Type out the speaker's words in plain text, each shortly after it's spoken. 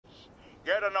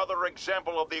Get another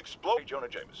example of the explosion, Jonah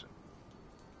Jameson.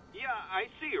 Yeah, I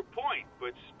see your point,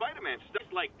 but Spider-Man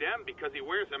stuff like them because he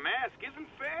wears a mask isn't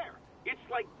fair. It's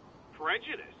like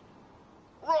prejudice.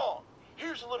 Wrong.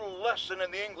 Here's a little lesson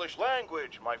in the English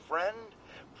language, my friend.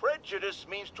 Prejudice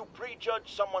means to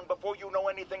prejudge someone before you know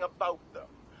anything about them.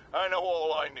 I know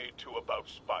all I need to about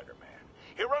Spider-Man.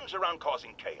 He runs around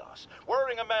causing chaos,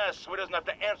 wearing a mask so he doesn't have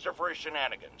to answer for his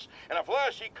shenanigans, and a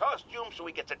flashy costume so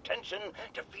he gets attention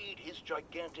to feed his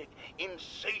gigantic,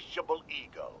 insatiable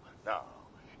ego. Now,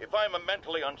 if I'm a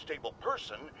mentally unstable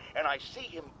person and I see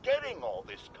him getting all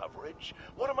this coverage,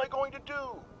 what am I going to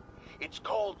do? It's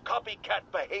called copycat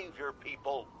behavior,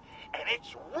 people, and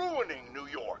it's ruining New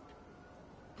York.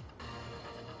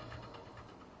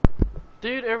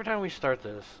 Dude, every time we start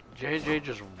this, JJ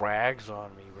just rags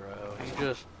on me, bro.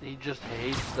 He just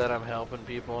hates that I'm helping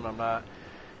people and I'm not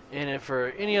in it for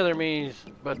any other means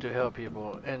but to help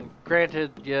people. And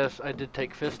granted, yes, I did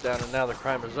take Fisk down and now the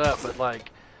crime is up, but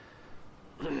like,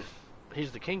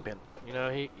 he's the kingpin. You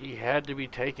know, he had to be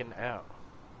taken out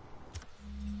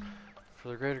for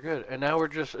the greater good. And now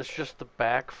it's just the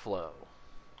backflow.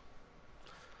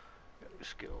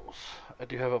 Skills. I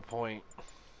do have a point.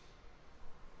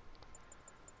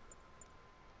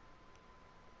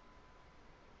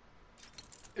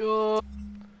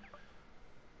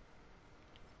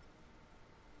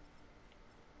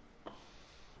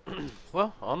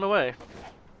 Well, on the way.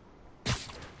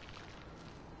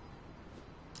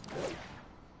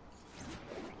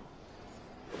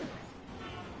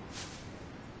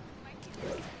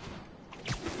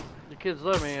 The kids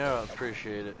love me, I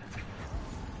appreciate it.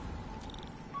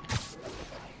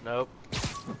 Nope.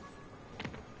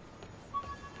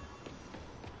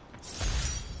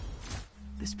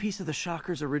 This piece of the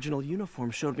Shocker's original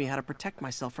uniform showed me how to protect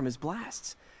myself from his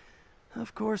blasts.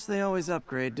 Of course, they always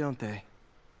upgrade, don't they?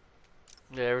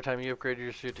 Yeah, every time you upgrade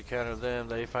your suit to counter them,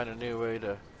 they find a new way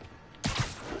to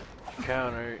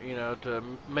counter, you know, to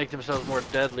make themselves more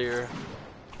deadlier.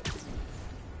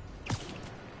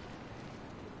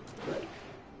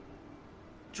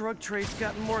 Drug trade's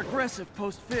gotten more aggressive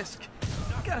post-Fisk.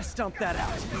 Gotta stump that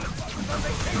out.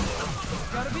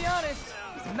 Gotta be honest,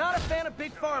 not a fan of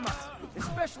Big Pharma.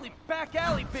 Especially back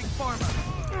alley Big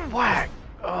Pharma. Whack!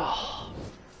 Oh.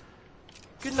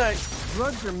 Good night.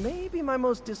 Drugs are maybe my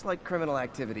most disliked criminal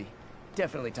activity.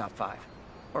 Definitely top 5.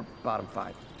 Or bottom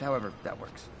 5. However that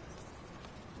works.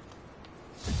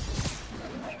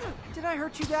 Did I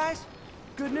hurt you guys?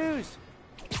 Good news.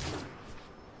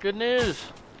 Good news.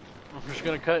 I'm just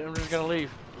gonna leave.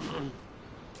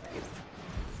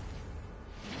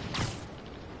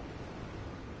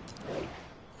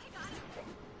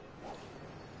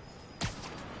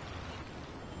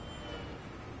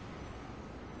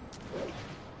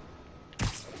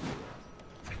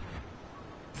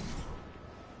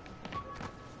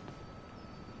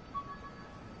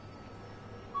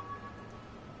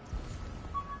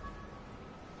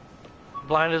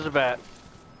 Blind as a bat.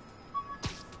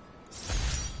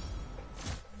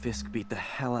 Fisk beat the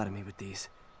hell out of me with these.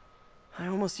 I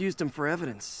almost used them for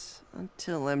evidence,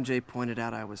 until MJ pointed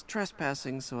out I was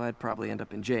trespassing, so I'd probably end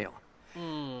up in jail.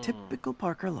 Typical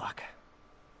Parker luck.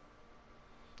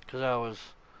 Because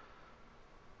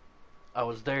I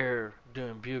was there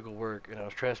doing bugle work and I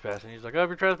was trespassing. He's like, oh, if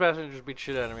you're trespassing, just beat the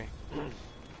shit out of me.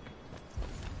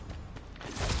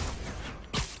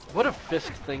 What a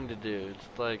Fisk thing to do.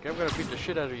 It's like, I'm gonna beat the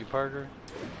shit out of you, Parker.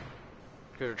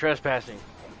 Because you're trespassing.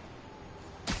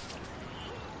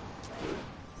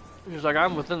 He's like,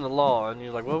 I'm within the law. And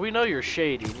he's like, well, we know you're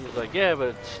shady. And he's like, yeah, but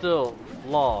it's still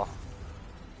law.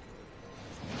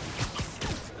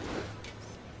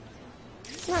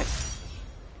 Nice.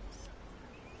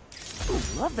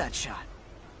 Ooh, love that shot.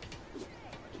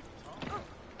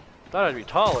 Thought I'd be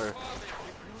taller.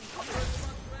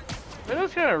 Man,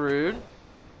 that's kind of rude.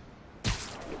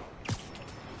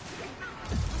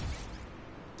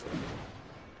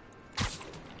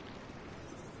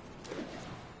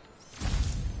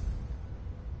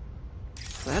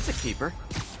 That's a keeper.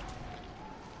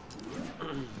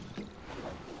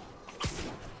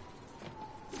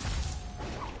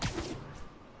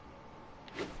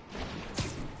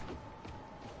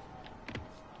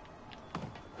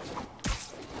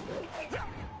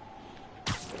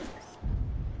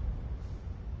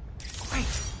 Great.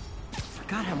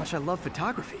 Forgot how much I love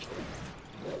photography.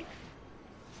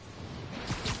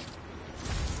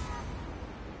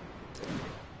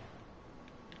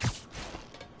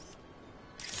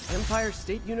 Empire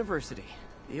State University,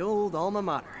 the old alma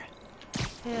mater,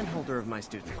 and holder of my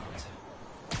student loans.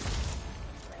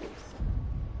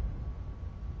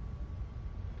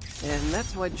 And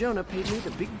that's why Jonah paid me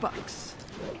the big bucks.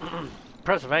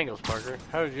 Impressive angles, Parker.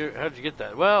 How'd you get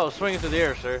that? Well, swing it through the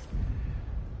air, sir.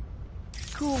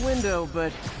 Cool window,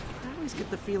 but I always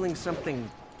get the feeling something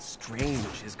strange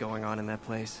is going on in that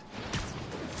place.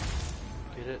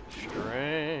 Get it?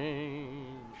 Strange.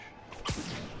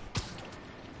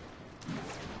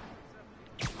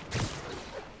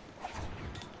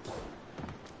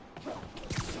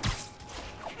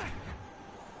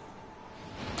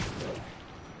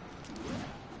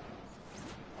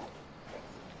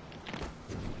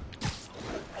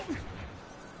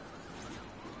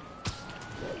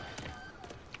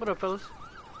 What up, fellas?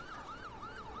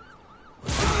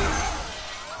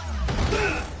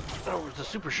 Oh, it's a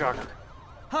super shocker.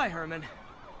 Hi, Herman.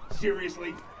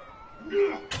 Seriously? Give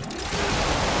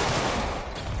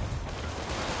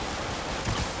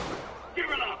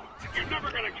it up! You're never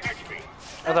gonna catch me!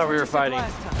 I thought we were fighting. I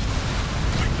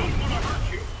don't want to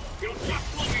hurt you! You'll just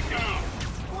slow me down!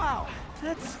 Wow,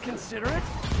 that's considerate.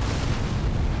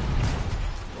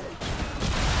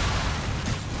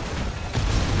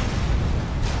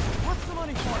 What's the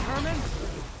money for, Herman?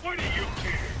 Why do you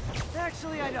care?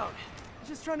 Actually, I don't.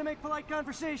 Just trying to make polite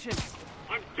conversation.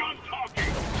 I'm done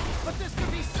talking! But this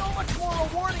could be so much more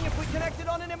rewarding if we connected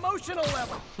on an emotional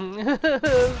level.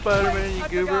 Spider-Man, Wait, you I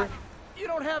goober. forgot. You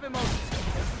don't have emotions.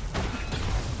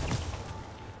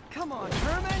 Come on,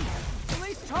 Herman. At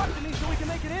least talk to me so we can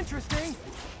make it interesting.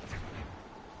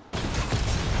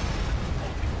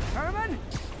 Herman?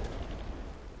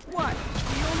 What?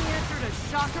 You only answered a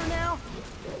shocker now?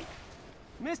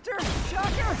 Mr.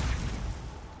 Shocker?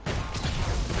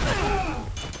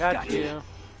 Got you.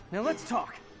 Now let's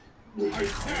talk. I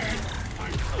said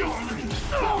I'm done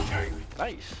talking!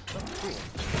 Nice.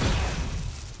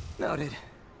 Noted.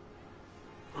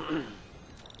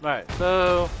 Alright,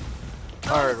 so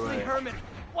hard Honestly, way. Herman,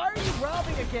 why are you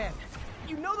robbing again?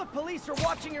 You know the police are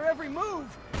watching your every move.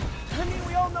 I mean,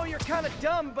 we all know you're kind of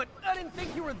dumb, but I didn't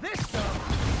think you were this dumb.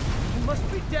 You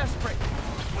must be desperate,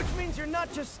 which means you're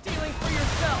not just stealing for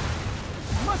yourself.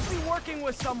 You must be working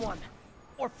with someone,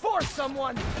 or for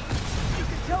someone. You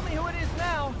can tell me who it is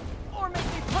now, or make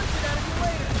me punch it out of you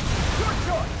later. Your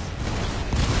choice.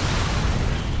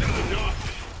 Enough!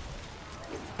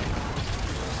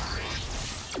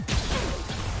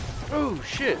 Oh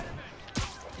shit.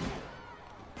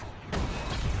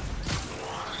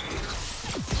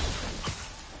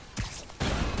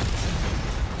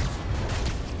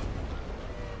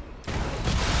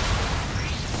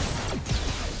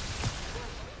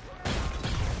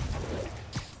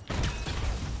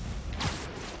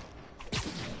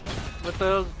 What the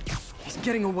hell? He's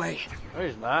getting away. No,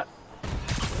 he's not.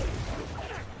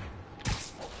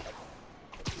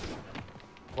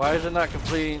 Why is it not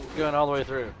completing, going all the way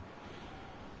through?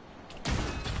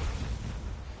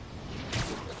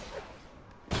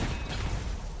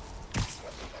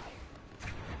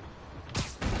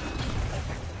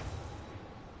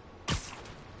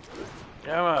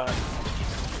 Come on.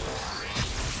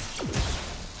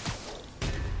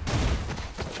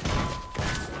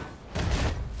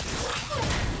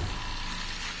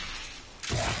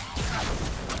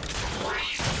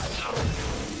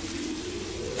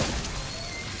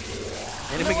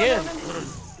 Hit him again.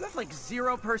 You have like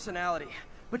zero personality,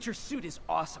 but your suit is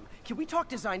awesome. Can we talk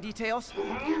design details?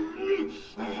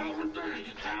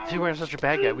 If you weren't such a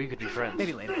bad guy, we could be friends.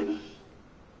 Maybe later.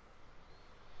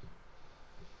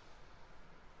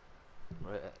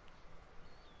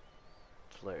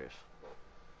 It's hilarious.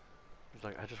 He's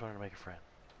like, I just wanted to make a friend.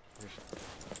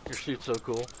 Your suit's so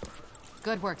cool.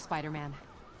 Good work, Spider-Man.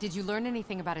 Did you learn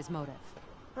anything about his motive?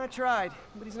 I tried,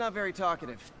 but he's not very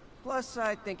talkative. Plus,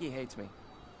 I think he hates me.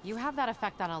 You have that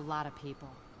effect on a lot of people.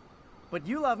 But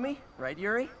you love me, right,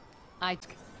 Yuri? I...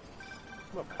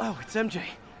 Oh, it's MJ.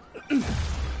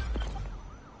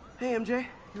 Hey, MJ.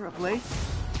 You're up late?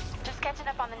 Just catching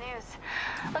up on the news.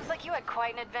 Looks like you had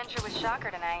quite an adventure with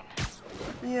Shocker tonight.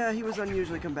 Yeah, he was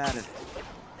unusually combative.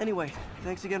 Anyway,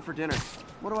 thanks again for dinner.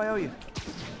 What do I owe you?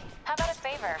 How about a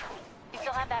favor? You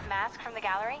still have that mask from the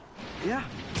gallery? Yeah.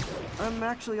 I'm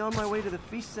actually on my way to the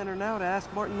Feast Center now to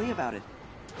ask Martin Lee about it.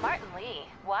 Martin Lee?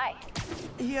 Why?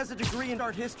 He has a degree in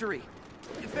art history.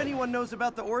 If anyone knows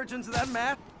about the origins of that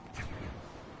map...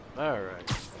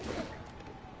 Alright.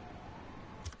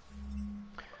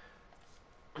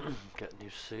 Got new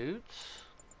suits.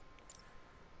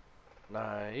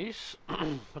 Nice.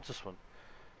 What's this one?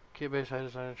 Key-based high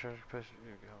design charge capacity.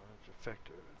 Here we go. It's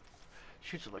effective.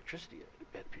 Shoots electricity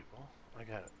at people. I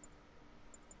got it.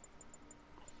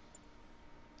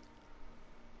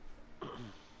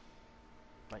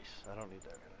 Nice. I don't need that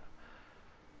right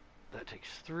now. That takes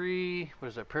 3. What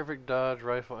is that? Perfect dodge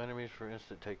rifle enemies for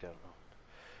instant takedown.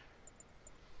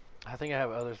 I think I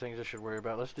have other things I should worry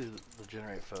about. Let's do the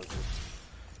generate focus.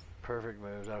 Perfect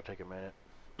moves. That'll take a minute.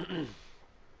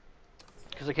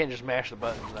 Because I can't just mash the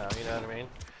buttons now, you know what I mean?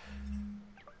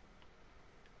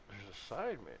 There's a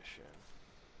side mission.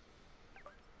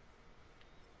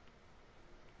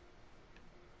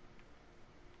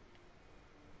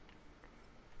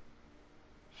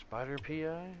 Spider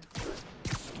PI?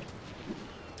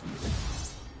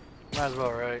 Might as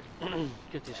well, right?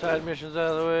 Get these side missions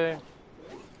out of the way.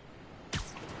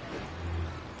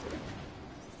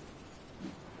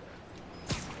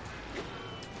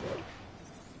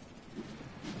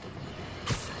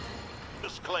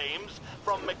 Claims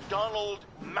from McDonald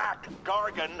Mac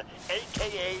Gargan,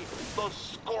 aka the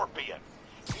Scorpion.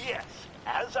 Yes,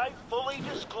 as I fully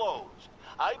disclosed,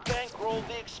 I bankrolled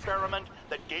the experiment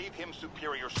that gave him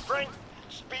superior strength,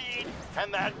 speed,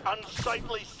 and that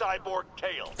unsightly cyborg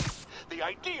tail. The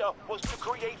idea was to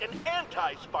create an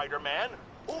anti-Spider-Man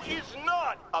who is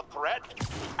not a threat.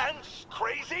 And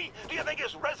crazy? Do you think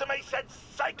his resume said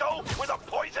psycho with a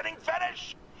poisoning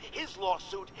fetish? His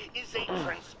lawsuit is a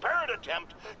transparent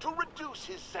attempt to reduce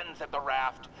his sentence at the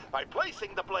raft by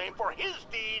placing the blame for his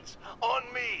deeds on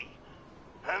me.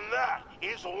 And that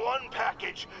is one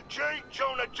package J.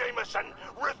 Jonah Jameson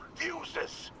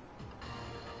refuses.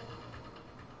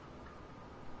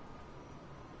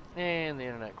 And the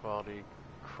internet quality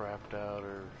crapped out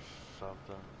or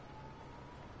something.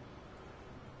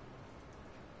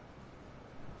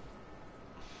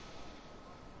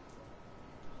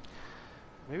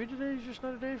 Maybe today's just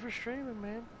not a day for streaming,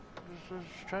 man.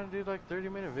 Just trying to do like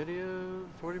 30-minute video,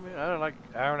 40-minute, I don't know, like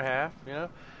hour and a half, you know?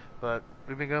 But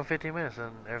we've been going 15 minutes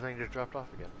and everything just dropped off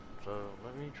again. So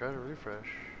let me try to refresh.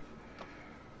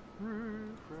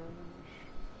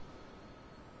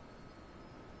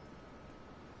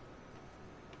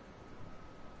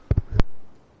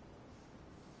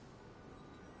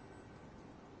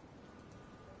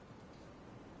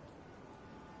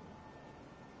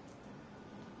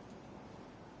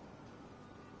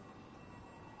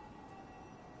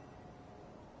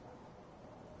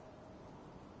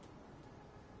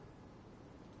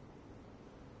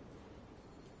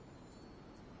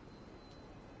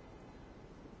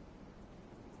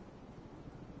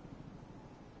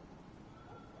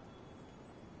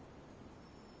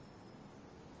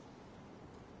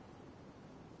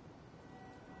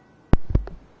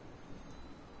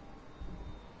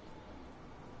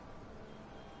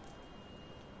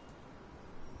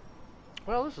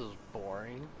 Well, this is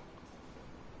boring.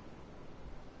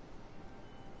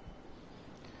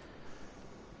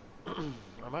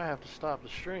 I might have to stop the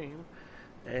stream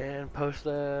and post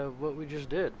what we just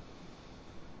did.